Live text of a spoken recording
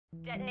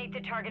Detonate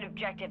the target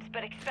objectives,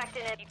 but expect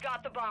an You've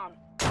got the bomb.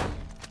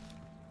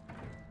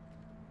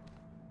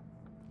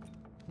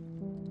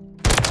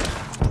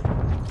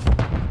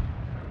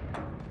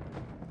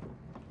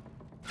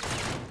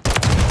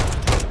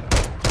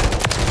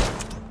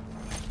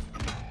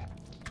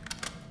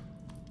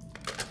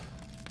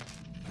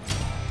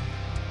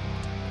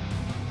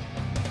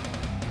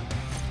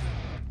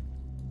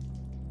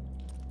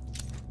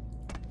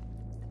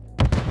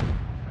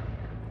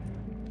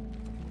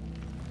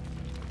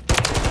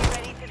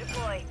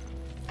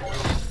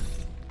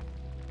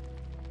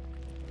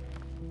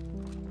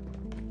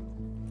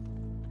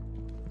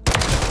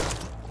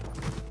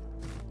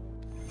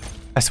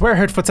 I swear I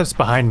heard footsteps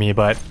behind me,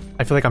 but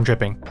I feel like I'm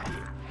tripping.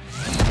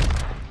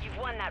 You've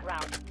won that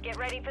round. Get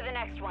ready for the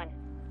next one.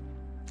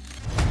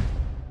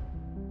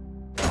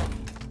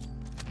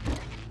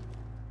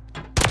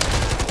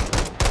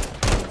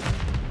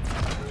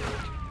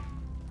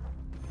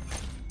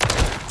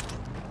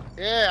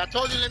 Yeah, I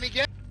told you, let me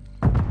get.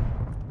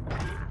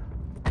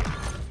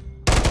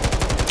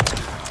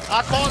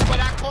 I called it out.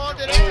 I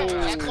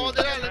called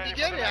it out. Let me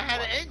get it. I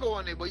had an angle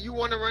on it, but you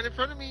want to run in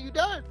front of me, you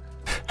done.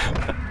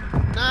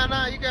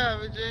 Nah, you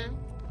got it, Jim.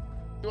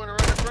 You want to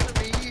run in front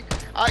of me?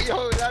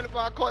 Yo, that if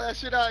I call that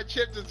shit out,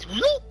 Chip just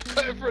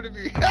whoop in front of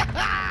me.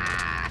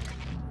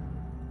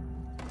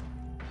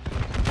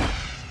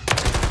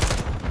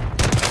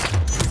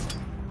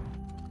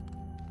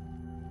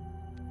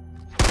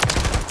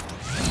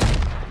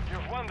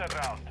 You've won that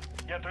round.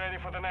 Get ready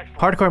for the next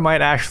one. Hardcore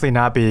might actually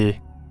not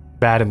be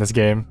bad in this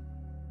game.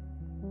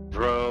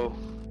 Bro.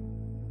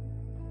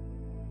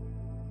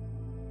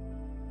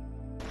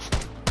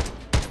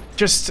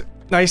 Just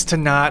nice to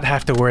not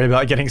have to worry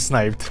about getting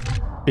sniped,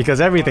 because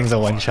everything's a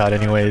one-shot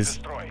anyways.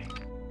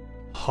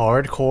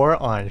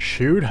 Hardcore on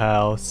Shoot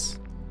House.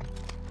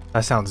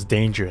 That sounds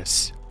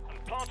dangerous.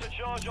 Plant a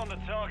charge on the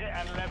target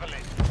and level it.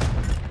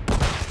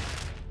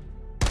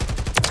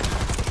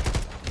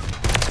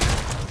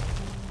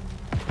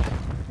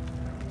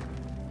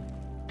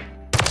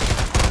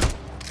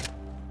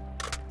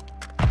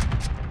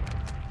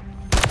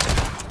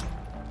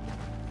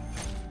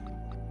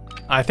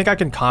 I think I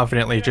can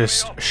confidently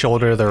just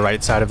shoulder the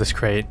right side of this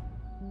crate.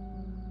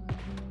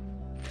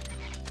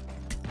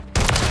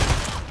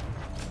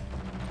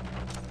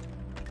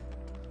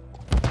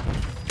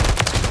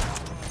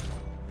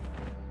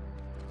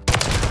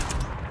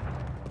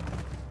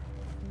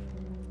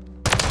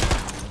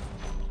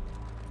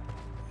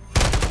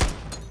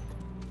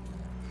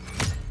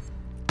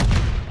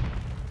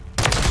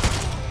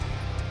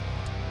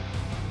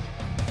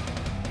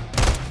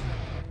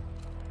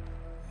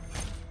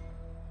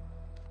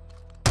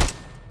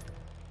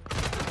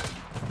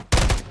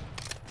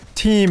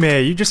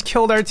 Teammate, you just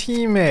killed our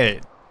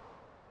teammate.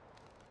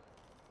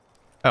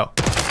 Oh.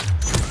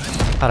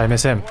 How'd I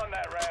miss him? Won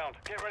that round.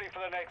 Get ready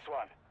for the next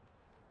one.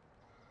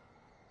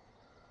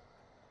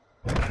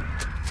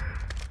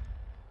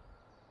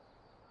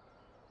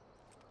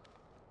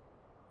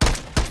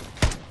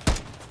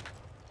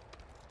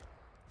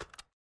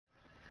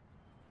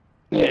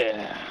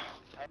 Yeah.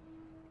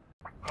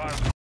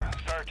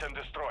 Search and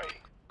destroy.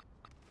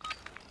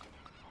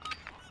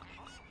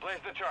 Place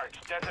the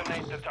charge.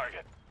 Detonate the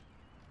target.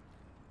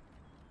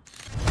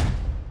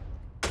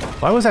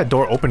 Why was that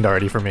door opened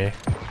already for me?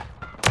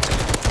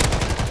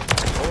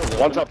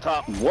 One's up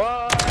top.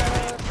 What?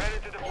 Ready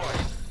to deploy.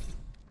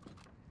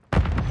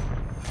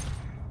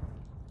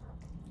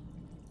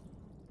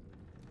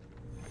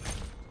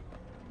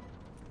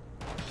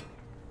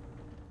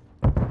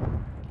 Are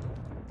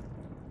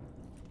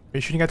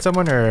you shooting at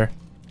someone or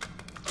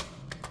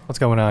what's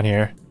going on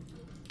here?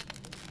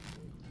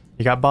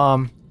 You got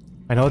bomb.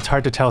 I know it's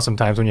hard to tell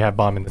sometimes when you have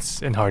bomb in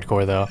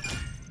hardcore though.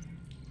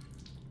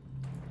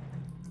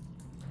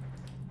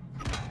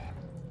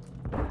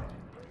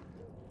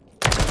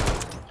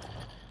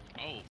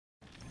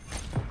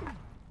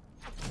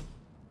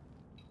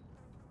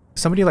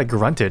 Somebody like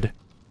grunted.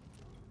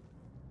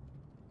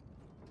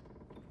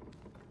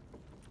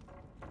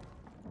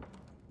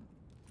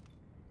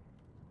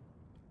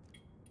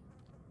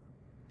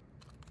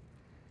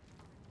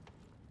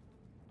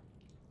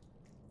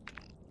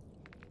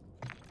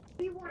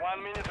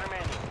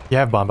 You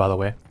have bomb, by the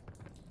way.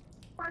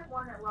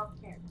 One that loves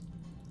him.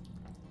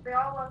 They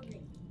all love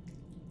me.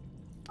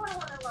 One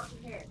that loves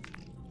him.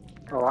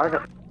 Oh, I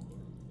got.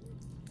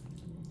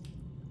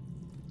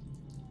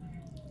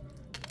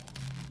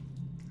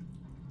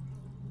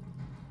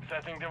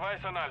 Setting device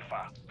on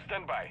Alpha.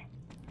 Stand by.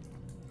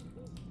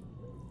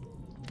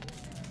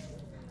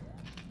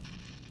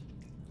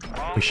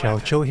 We shall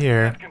chill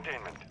here.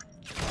 Containment.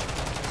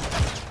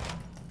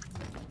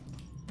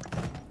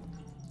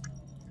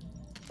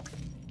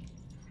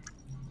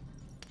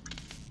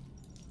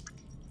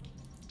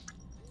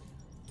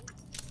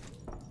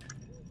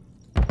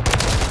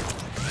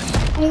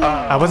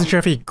 I wasn't sure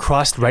if he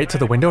crossed right to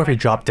the window or if he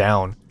dropped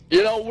down.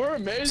 You know, we're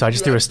amazed. So I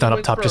just threw a stun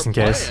up top just in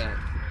case.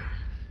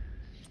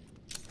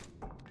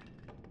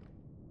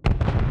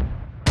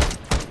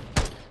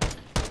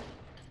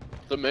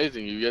 That's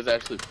amazing. You guys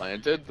actually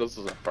planted? This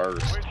is a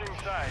first. Switching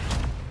sides.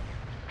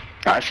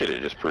 I should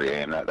have just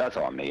pre-aimed that. That's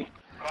on me.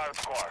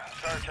 Hardcore.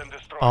 Search and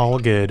destroy. All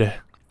good.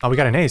 Oh, we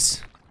got an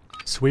ace.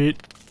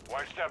 Sweet.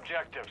 Watch the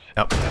objectives.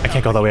 Nope, I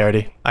can't go that way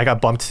already. I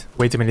got bumped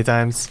way too many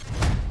times.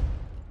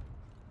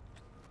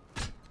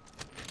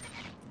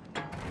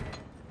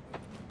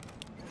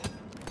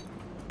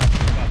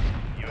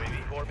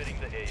 UAV orbiting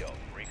the AO.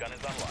 Recon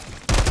is online.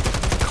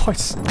 Oh, I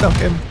snuck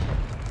him.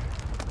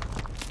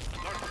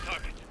 North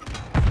target.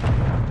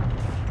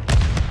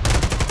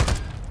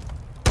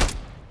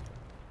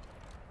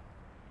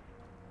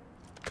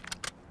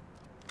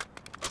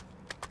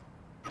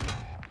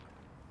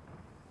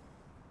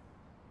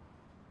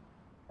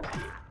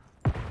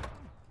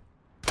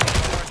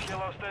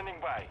 Kilo standing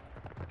by.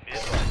 Be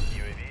advised,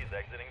 UAV is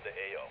exiting the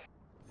AO.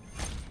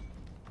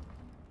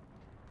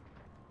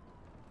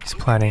 He's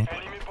planning.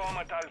 Enemy bomb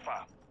at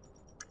Alpha.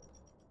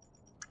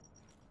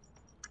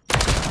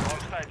 Bomb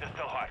site is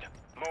still hot.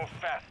 Move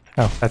fast.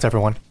 Oh, that's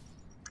everyone.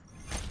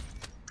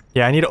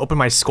 Yeah, I need to open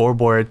my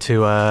scoreboard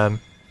to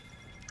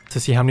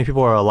see how many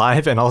people are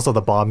alive and also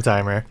the bomb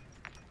timer.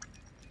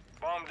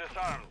 Bomb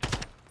disarmed.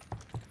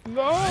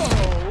 No!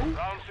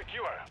 Round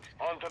secure.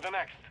 On to the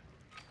next.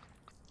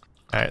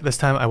 Alright, this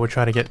time I will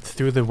try to get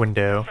through the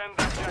window. Defend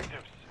the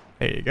objectives.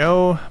 There you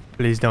go.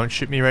 Please don't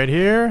shoot me right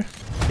here.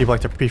 People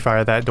like to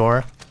pre-fire that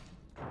door.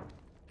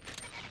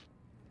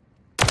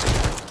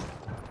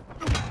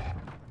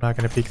 Not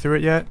gonna peek through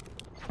it yet.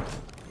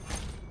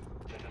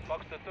 This is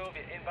Fox 2-2.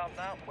 We're inbound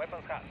now.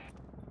 Weapons hot.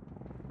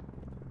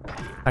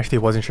 Actually,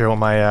 wasn't sure what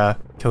my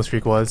kill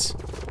streak was.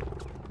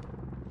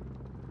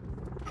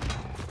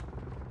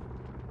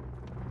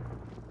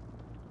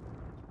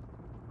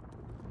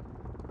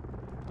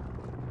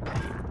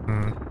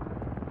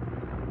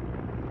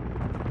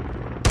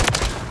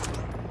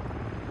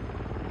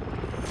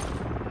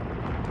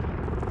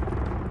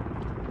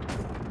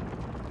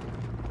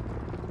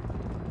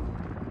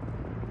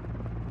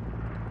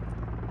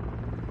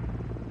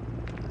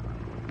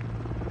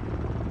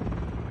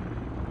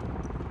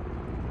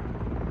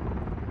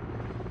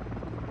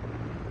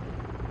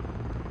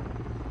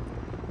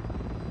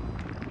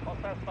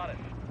 Hostile spotted.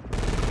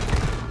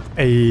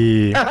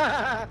 Hey.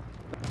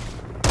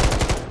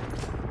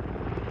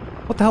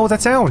 What the hell was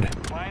that sound?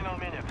 Final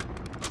minute.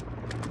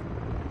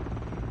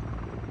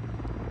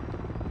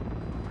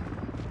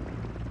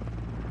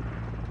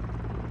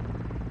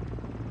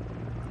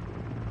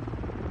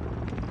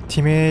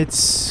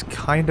 Teammates,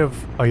 kind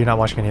of. Oh, you're not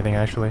watching anything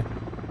actually.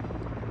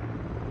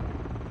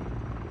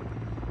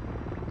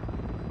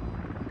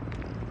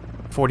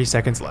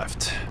 $40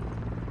 left.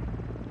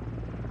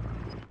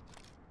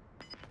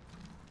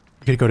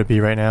 You could go to B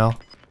right now.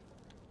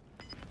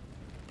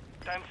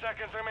 10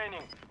 seconds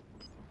remaining.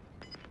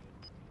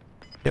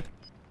 Yep.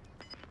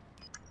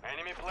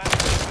 Enemy planted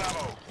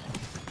Bravo.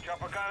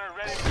 Chopper gunner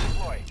ready to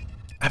deploy.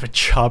 I have a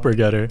chopper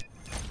gunner.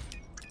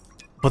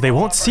 Well, they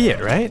won't see it,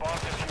 right? Bomb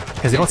defused.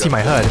 Because they don't see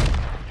my HUD.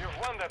 You've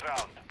won that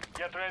round.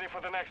 Get ready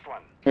for the next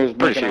one. He was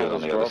Pretty breaking sure out he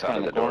was on his the other girlfriend side of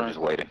in the the door corner.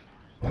 just waiting.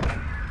 Oh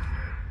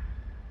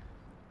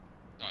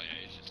yeah,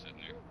 he's just sitting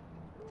there.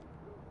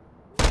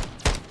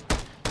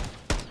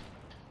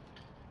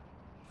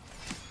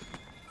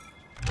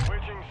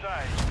 Switching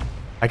sides.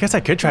 I guess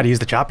I could try to use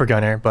the chopper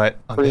gunner, but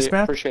on this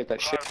map, Appreciate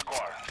that shit.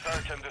 Hardcore.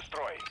 Search and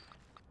destroy.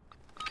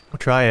 we'll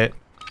try it.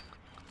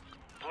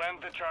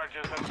 Plant the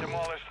charges and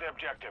demolish the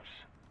objectives.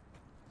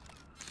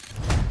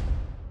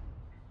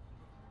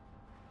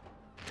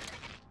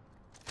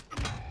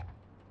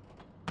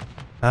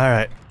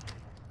 Alright.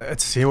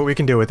 Let's see what we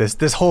can do with this.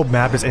 This whole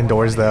map is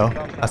indoors though.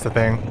 That's the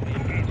thing.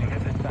 Engaging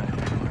at this time.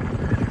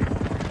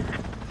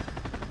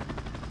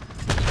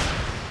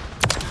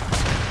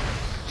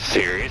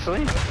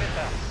 Seriously?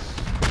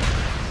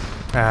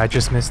 I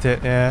just missed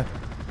it, yeah.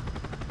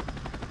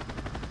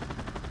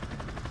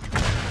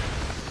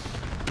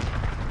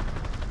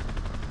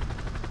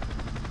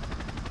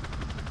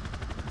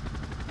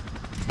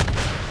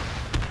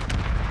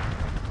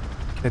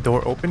 The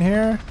door open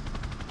here?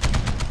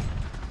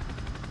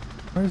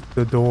 Where's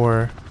the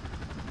door?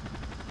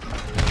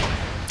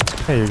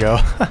 There you go.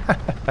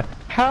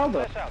 How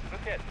the? Flash out. Good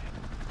hit.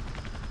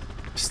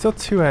 Still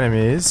two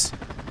enemies.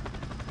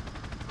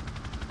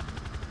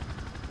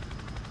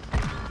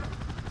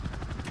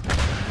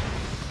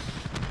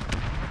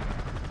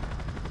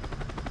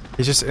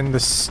 He's just in the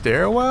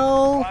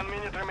stairwell? 1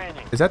 minute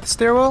remaining. Is that the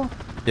stairwell?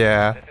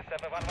 Yeah. This is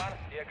 711.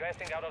 You're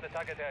aggressing out of the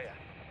target area.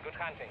 Good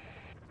hunting.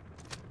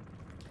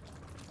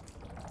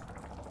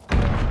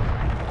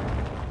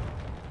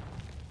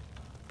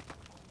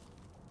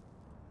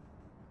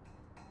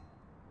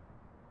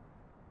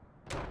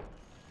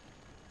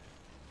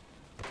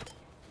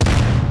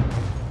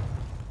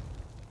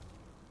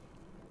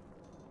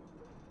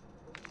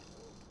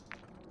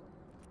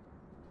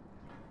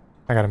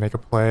 I gotta make a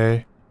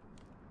play.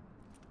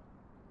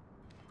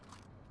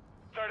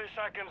 30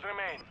 seconds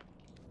remain.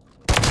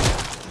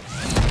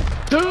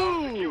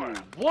 Dude!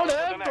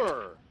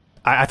 Whatever!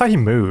 I thought he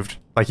moved.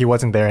 Like he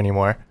wasn't there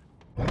anymore.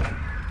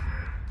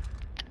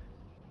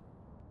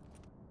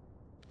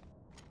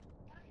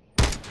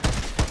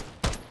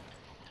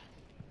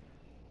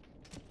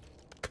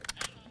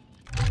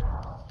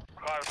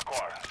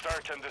 hardcore.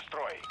 Search and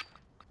destroy.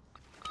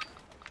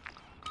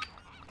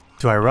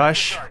 Do I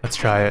rush? Let's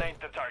try it.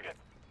 Eliminate the target.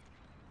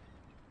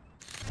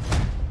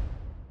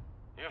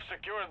 You've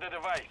secured the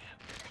device.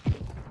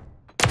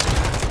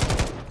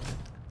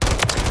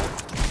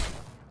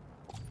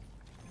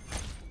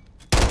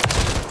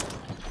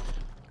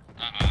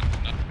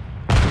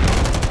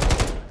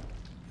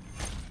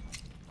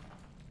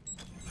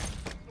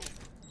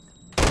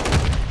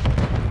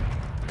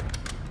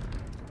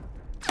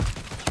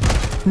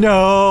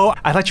 No!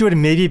 I thought you would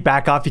maybe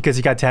back off because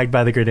you got tagged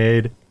by the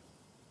grenade.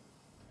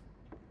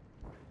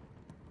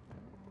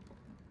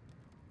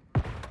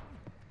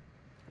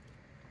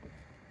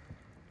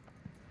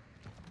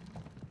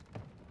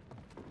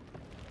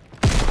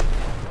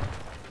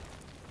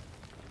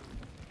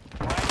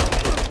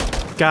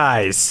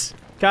 Guys.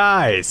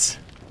 Guys.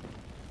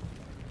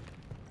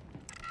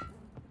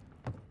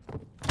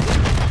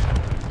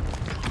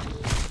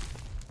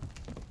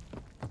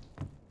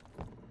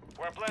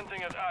 We're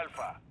planting at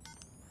Alpha.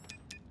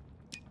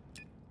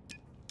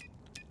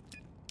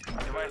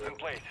 Device in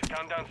place.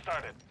 Countdown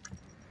started.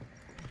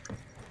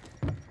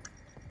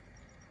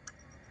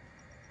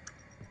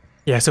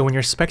 Yeah, so when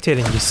you're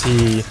spectating,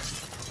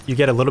 you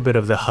get a little bit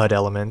of the HUD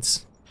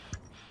elements.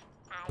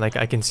 Like,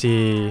 I can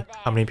see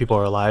how many people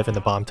are alive in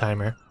the bomb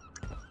timer.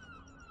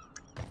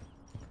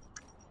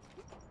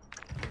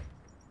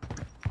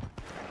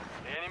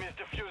 The enemies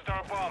defused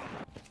our bomb.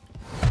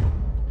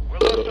 We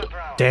lost that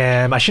round.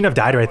 Damn, I shouldn't have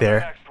died right there.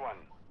 Next one.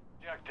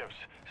 Objectives.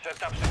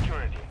 Set up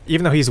security.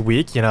 Even though he's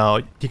weak, you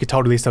know, you could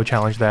totally still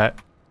challenge that.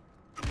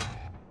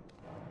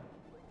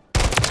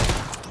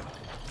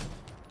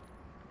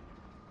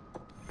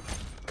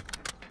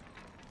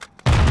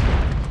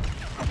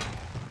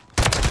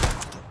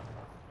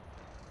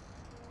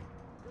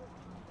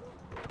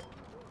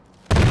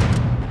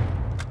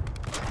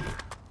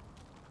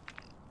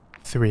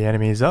 Three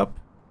enemies up.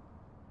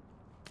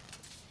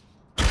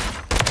 I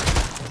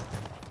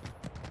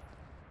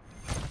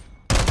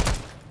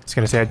was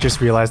gonna say, I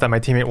just realized that my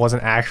teammate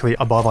wasn't actually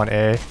above on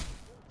A.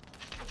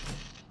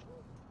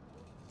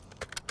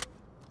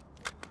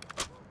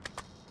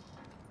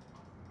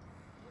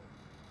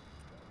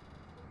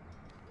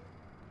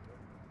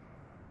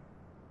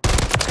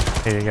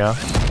 There you go.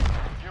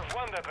 You've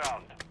won that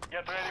round.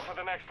 Get ready for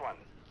the next one.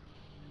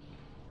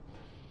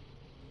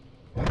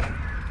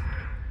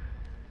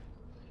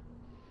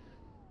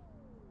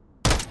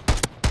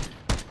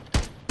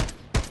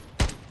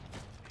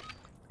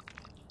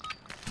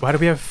 Why do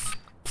we have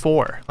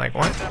 4? Like,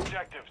 what?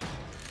 Objectives.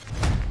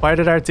 Why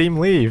did our team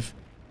leave?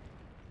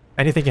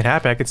 Anything can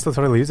happen. I could still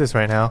totally use this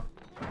right now.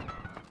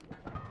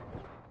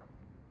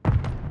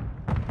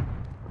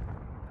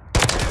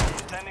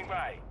 Standing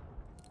by.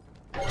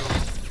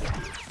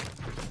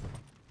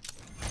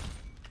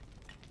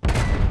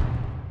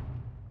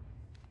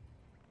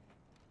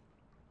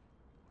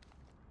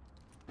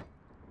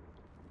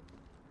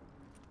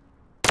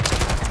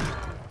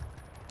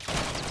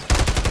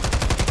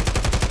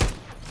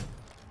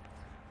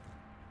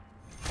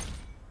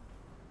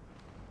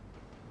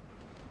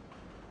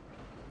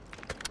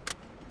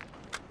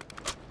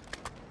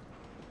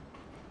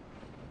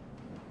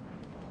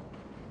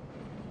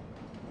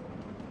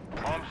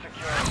 Bomb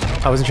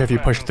secure. I wasn't sure if you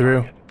pushed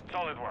through.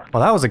 Solid work.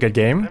 Well, that was a good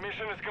game. The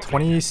mission is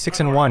complete.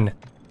 26-1.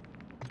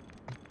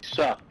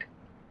 Suck.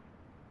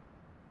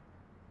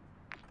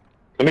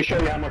 Let me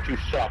show you how much you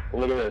suck.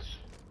 Look at this.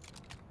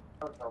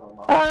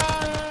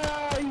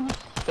 Ah, you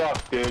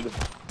suck, dude.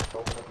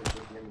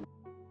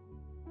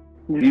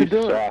 You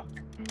suck.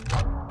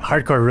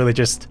 Hardcore really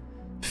just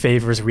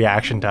favors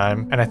reaction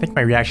time, and I think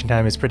my reaction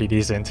time is pretty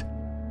decent.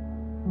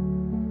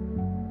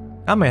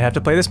 I might have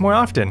to play this more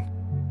often.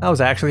 That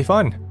was actually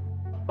fun.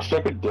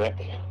 Suck a dick.